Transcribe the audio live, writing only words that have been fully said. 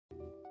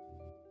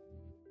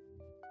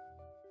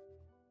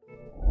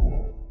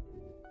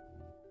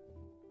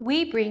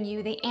We bring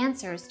you the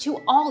answers to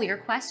all your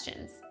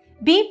questions.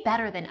 Be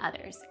better than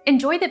others.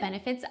 Enjoy the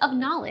benefits of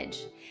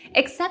knowledge.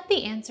 Accept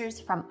the answers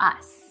from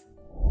us.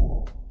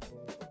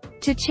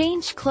 To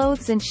change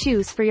clothes and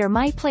shoes for your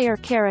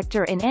MyPlayer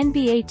character in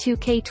NBA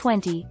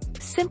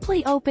 2K20,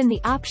 simply open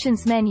the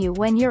Options menu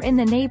when you're in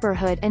the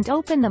neighborhood and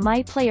open the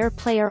MyPlayer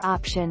player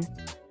option.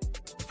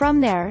 From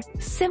there,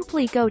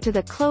 simply go to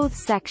the Clothes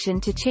section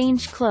to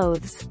change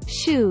clothes,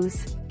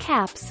 shoes,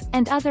 caps,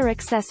 and other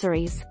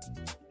accessories.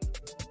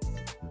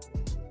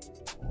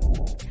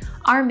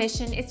 Our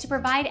mission is to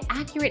provide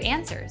accurate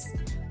answers.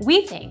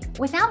 We think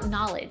without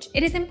knowledge,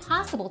 it is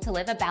impossible to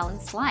live a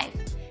balanced life.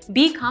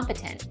 Be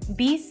competent,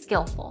 be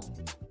skillful.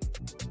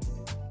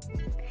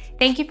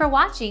 Thank you for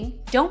watching.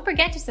 Don't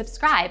forget to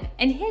subscribe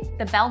and hit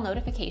the bell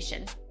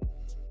notification.